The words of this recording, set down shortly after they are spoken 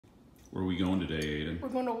Where are we going today, Aiden? We're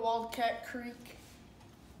going to Wildcat Creek.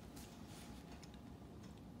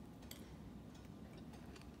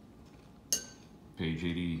 Page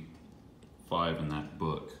 85 in that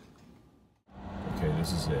book. Okay,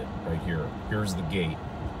 this is it, right here. Here's the gate.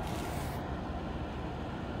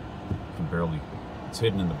 You can barely, it's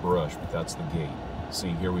hidden in the brush, but that's the gate. See,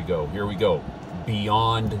 here we go, here we go.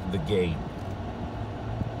 Beyond the gate.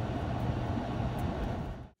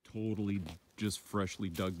 Totally just freshly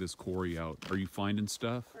dug this quarry out. Are you finding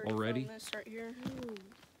stuff already? This right here.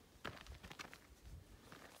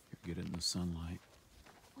 Get it in the sunlight.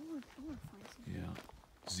 I want to find something.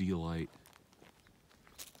 Yeah, zeolite.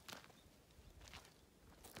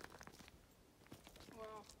 Wow.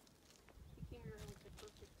 You came here at the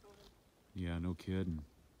perfect time. Yeah, no kidding.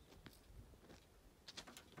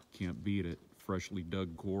 Can't beat it. Freshly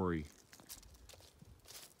dug quarry.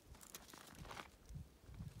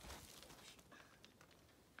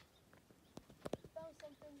 Found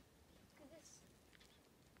something. Look at this.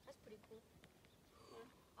 That's pretty cool.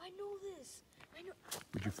 Yeah. I know this. I know.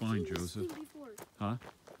 What'd you find, Joseph? Huh?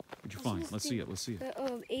 What'd you find? Let's see it. Let's see it.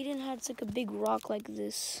 Aiden had like a big rock like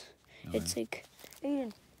this. Oh, It's yeah. like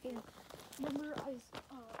Aiden. Remember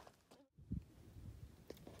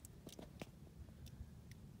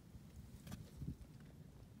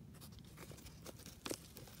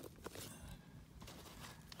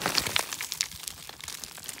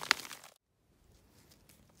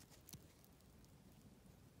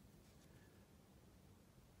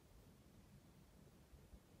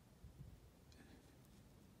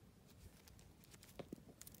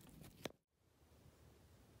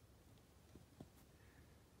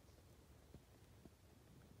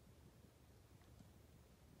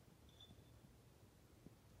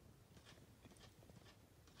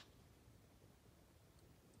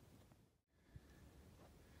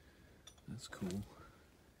That's cool.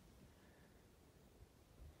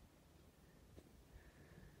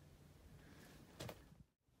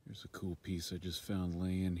 Here's a cool piece I just found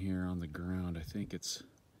laying here on the ground. I think it's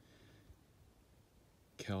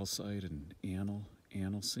calcite and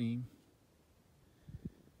analcime.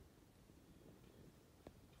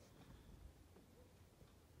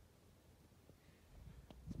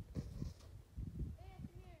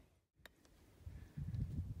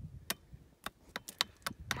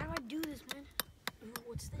 how do I do this, man?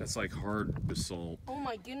 What's this? That's like hard basalt. Oh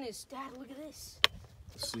my goodness, Dad, look at this.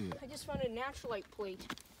 Let's see it. I just found a naturalite plate.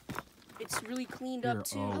 It's really cleaned Here, up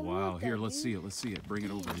too. oh wow, want here, that, let's dude. see it, let's see it. Bring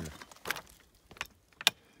it over here.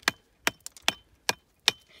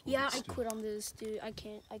 Yeah, it I still. quit on this, dude. I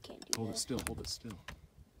can't do Hold that. it still, hold it still.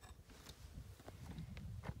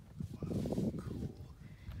 Wow, cool.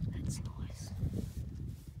 That's nice.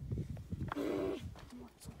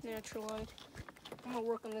 Naturalite. I'm gonna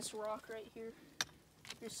work on this rock right here.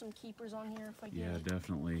 There's some keepers on here if I Yeah, can.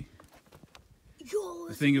 definitely. Yo,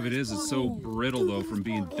 The thing of it is, it's so brittle though from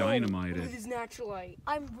being Look at dynamited. this naturalite.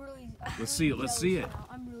 I'm really Let's see it, let's see it. now.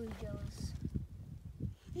 I'm really jealous.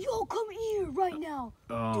 Yo, come here right now.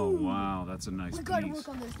 Oh Dude. wow, that's a nice We gotta piece. work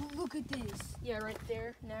on this. Look at this. Yeah, right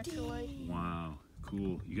there, naturalite. Wow,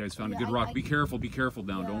 cool. You guys found a Yeah, good rock. I- Be careful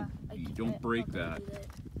now. Yeah, Don't break I'm not that. gonna do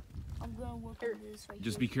I'm gonna work Here. on this right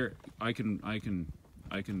Just here. be careful. I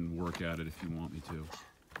can work at it if you want me to.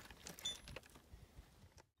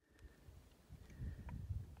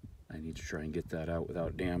 I need to try and get that out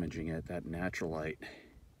without damaging it. That naturalite.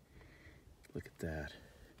 Look at that.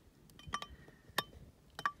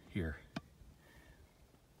 Here.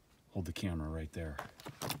 Hold the camera right there.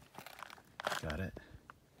 Got it?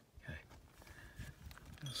 Okay.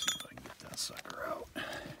 Let's see if I can get that sucker out.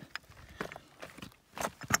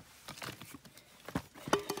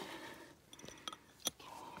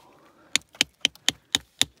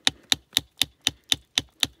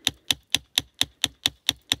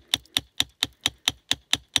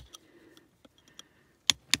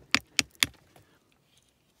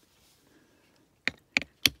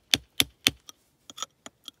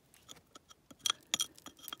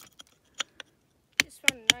 Just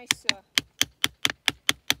found a nice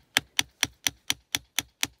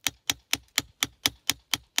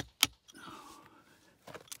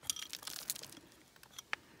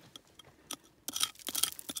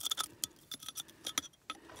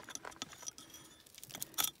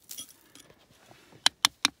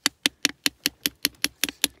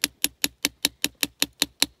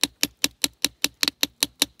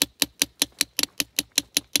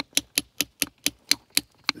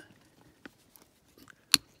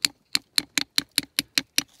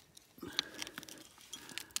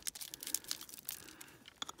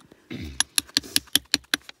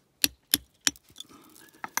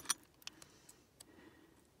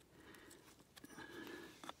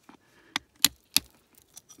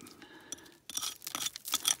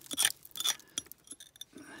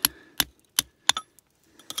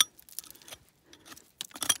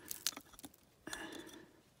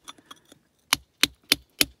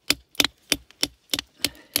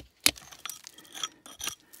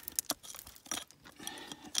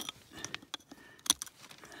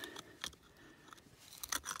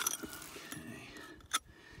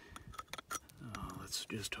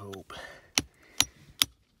just hope.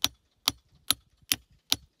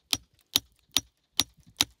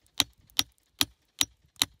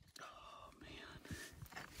 Oh, man.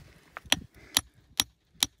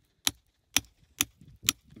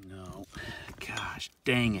 No. Gosh,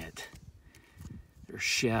 dang it. They're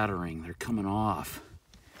shattering. They're coming off.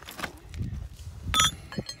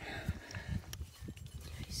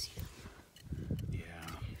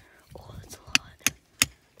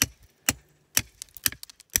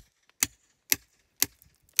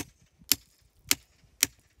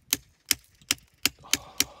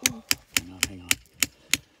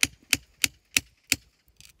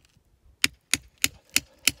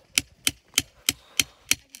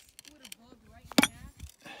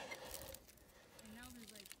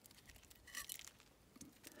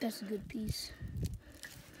 That's a good piece.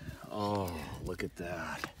 Oh, look at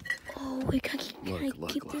that. Oh, wait, can I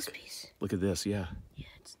keep this piece? Look at this, yeah. Yeah,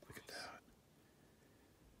 it's Look at that.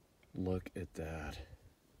 Look at that.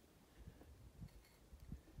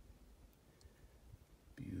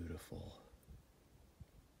 Beautiful.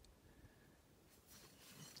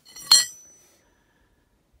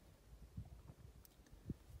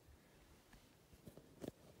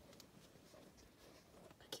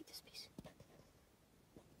 keep this piece.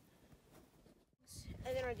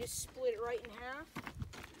 And then I just split it right in half.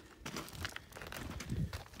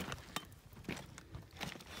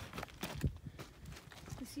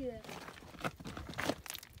 You see that?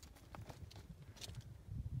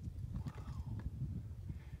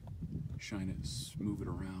 Shine it, move it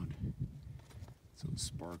around so it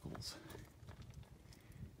sparkles.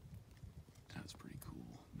 That's pretty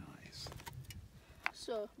cool. Nice.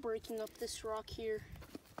 So breaking up this rock here,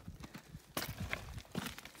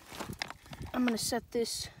 I'm gonna set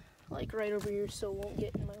this like right over here so it won't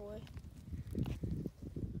get in my way.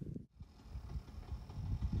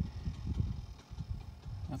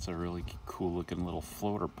 That's a really cool looking little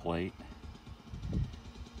floater plate.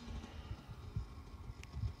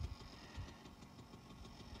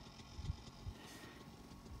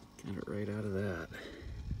 Get it right out of that.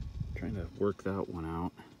 Trying to work that one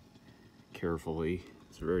out carefully.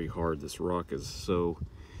 It's very hard. This rock is so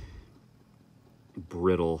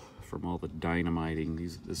brittle from all the dynamiting.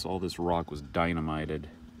 All this rock was dynamited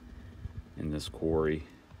in this quarry.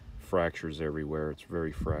 Fractures everywhere. It's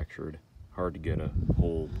very fractured. Hard to get a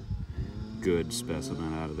whole good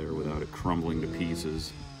specimen out of there without it crumbling to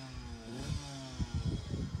pieces.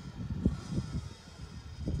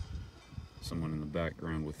 Someone in the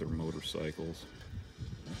background with their motorcycles.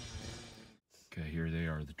 Okay, here they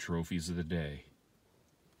are, the trophies of the day.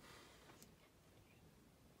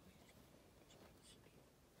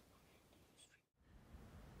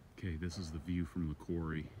 Okay, this is the view from the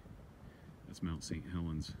quarry. That's Mount St.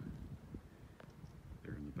 Helens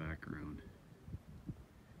there in the background.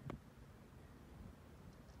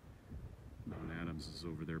 Mount Adams is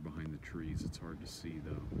over there behind the trees. It's hard to see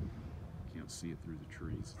though. Can't see it through the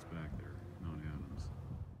trees. It's back there, Mount Adams.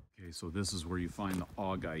 Okay, so this is where you find the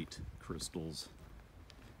Augite crystals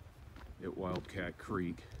at Wildcat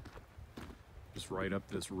Creek. Just right up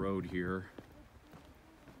this road here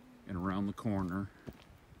and around the corner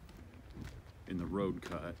in the road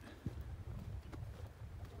cut.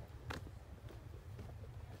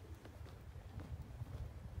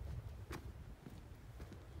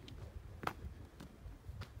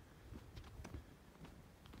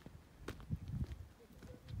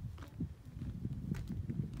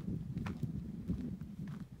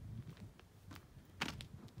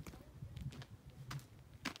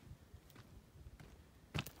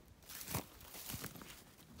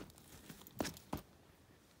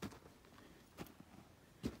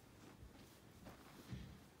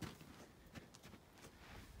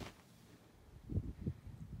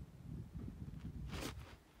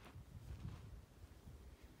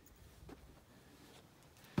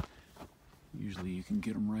 Usually you can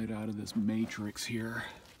get them right out of this matrix here.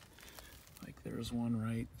 Like there's one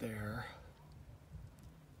right there.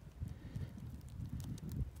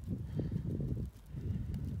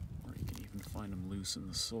 Or you can even find them loose in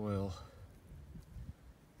the soil.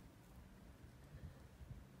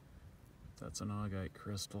 That's an Augite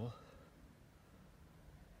crystal.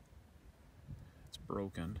 It's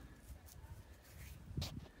broken.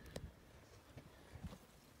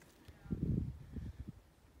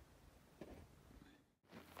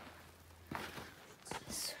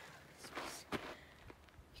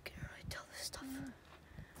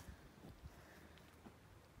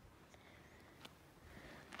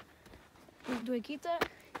 Do I keep that?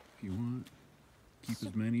 If you want, keep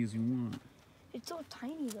as many as you want. It's so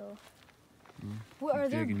tiny though. Well, What are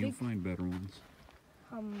there? dig and you'll Big... find better ones.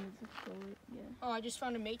 Yeah. Oh, I just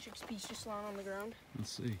found a matrix piece just lying on the ground.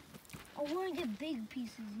 Let's see. I want to get big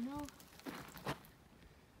pieces, you know?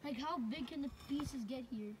 Like, how big can the pieces get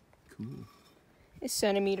here? Cool. A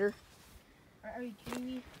centimeter. Are you kidding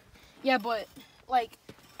me? Yeah, but like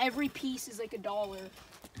every piece is like $1.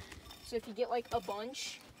 So if you get like a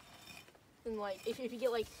bunch, and like if you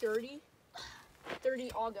get like 30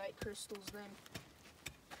 Augite crystals, then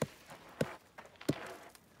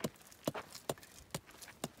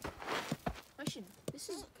I should. This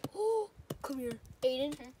is. Oh, come here,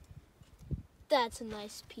 Aiden. Okay. That's a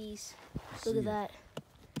nice piece. Look at that.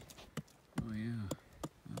 Oh yeah,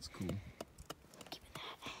 that's cool. Give me that.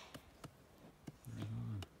 Right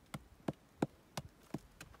on.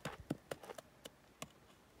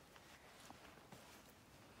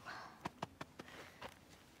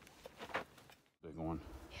 Big one.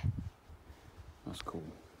 Yeah. That's cool.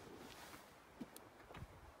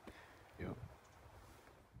 Yep.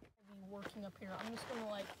 Be working up here. I'm just gonna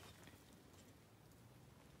like.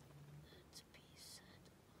 It's a piece.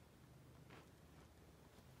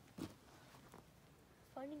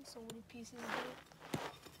 Finding so many pieces here.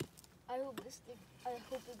 I hope it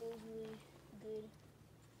goes really good.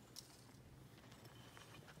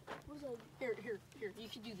 What is that? Here. You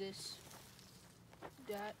can do this.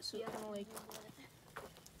 That. So Yeah, kind of like. I can do that.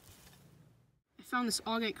 I found this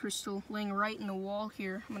Augite crystal laying right in the wall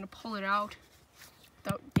here. I'm gonna pull it out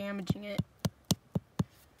without damaging it.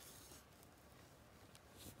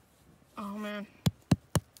 Oh man.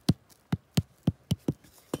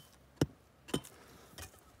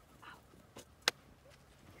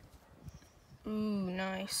 Ooh,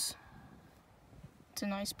 nice. It's a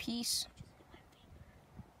nice piece.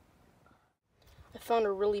 I found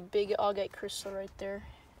a really big Augite crystal right there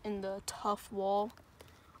in the tough wall.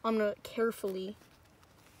 I'm gonna carefully.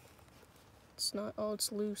 It's not. Oh,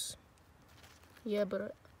 it's loose. Yeah,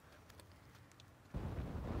 but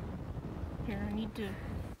here I need to.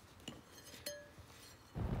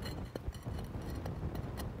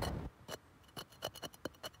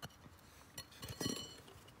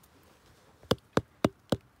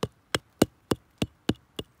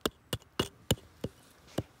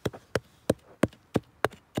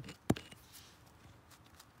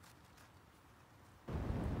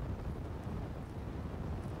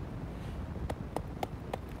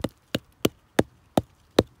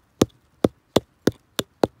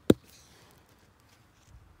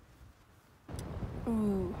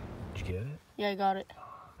 Ooh. Did you get it? Yeah, I got it.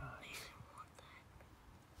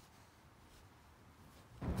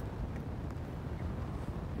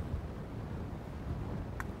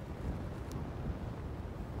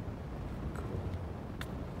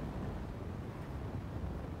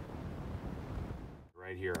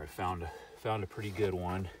 Right here, I found a pretty good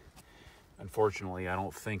one. Unfortunately, I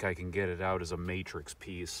don't think I can get it out as a matrix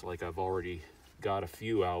piece. Like I've already got a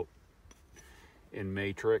few out in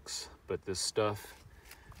matrix, but this stuff,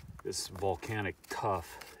 this volcanic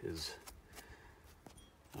tuff is,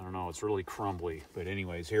 I don't know, it's really crumbly. But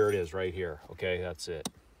anyways, here it is right here. Okay, that's it.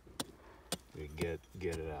 We can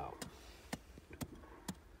get it out.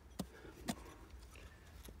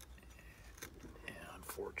 And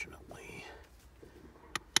unfortunately,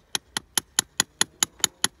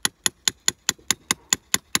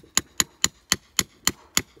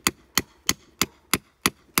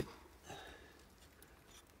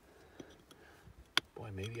 boy,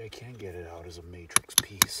 maybe I can get it out as a matrix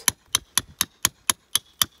piece.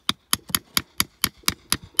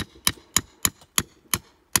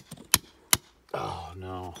 Oh,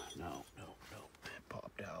 no, it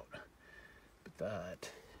popped out. But that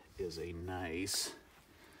is a nice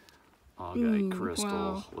Augite crystal.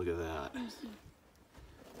 Wow. Look at that.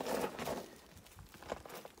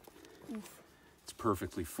 It's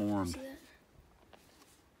perfectly formed. See that?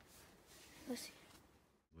 Let's see.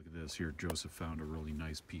 Look at this here. Joseph found a really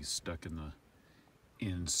nice piece stuck in the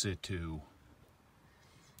in situ.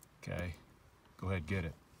 Okay, go ahead, get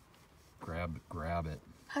it. Grab it.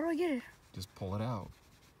 How do I get it? Just pull it out.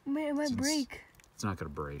 It might Since break. It's not gonna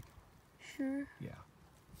break. Sure. Yeah.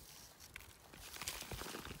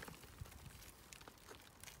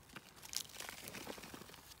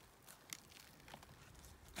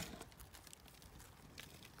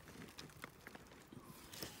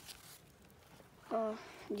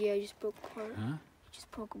 Yeah, I just broke apart. Huh? Just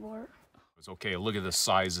broke apart. It's okay. Look at the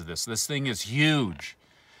size of this. This thing is huge.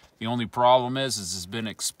 The only problem is it's been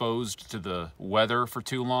exposed to the weather for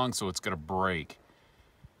too long, so it's gonna break.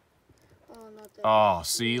 Oh, not that. Oh,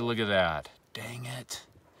 see, look at that. Dang it.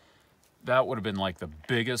 That would have been like the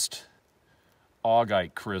biggest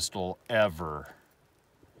Augite crystal ever.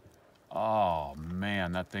 Oh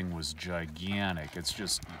man, that thing was gigantic. It's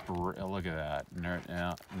just, look at that.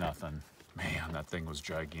 Nothing. Man, that thing was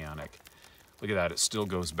gigantic. Look at that, it still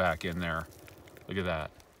goes back in there. Look at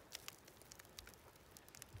that.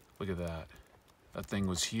 Look at that. That thing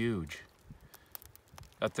was huge.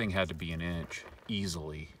 That thing had to be an inch,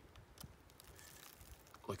 easily.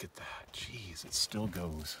 Look at that. Jeez, it still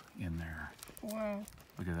goes in there. Wow.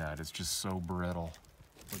 Look at that. It's just so brittle.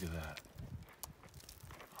 Look at that.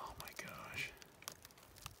 Oh my gosh.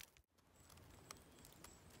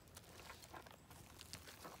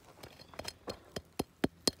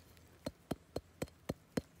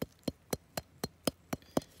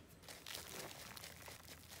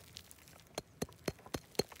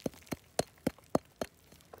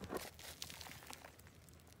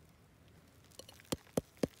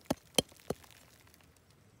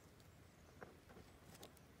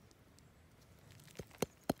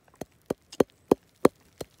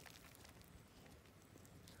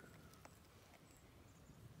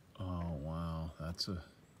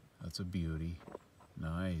 That's a beauty.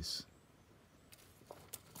 Nice.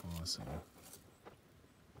 Awesome.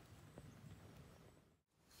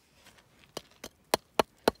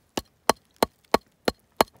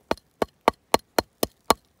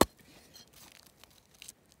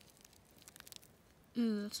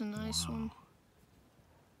 Ooh, that's a nice one.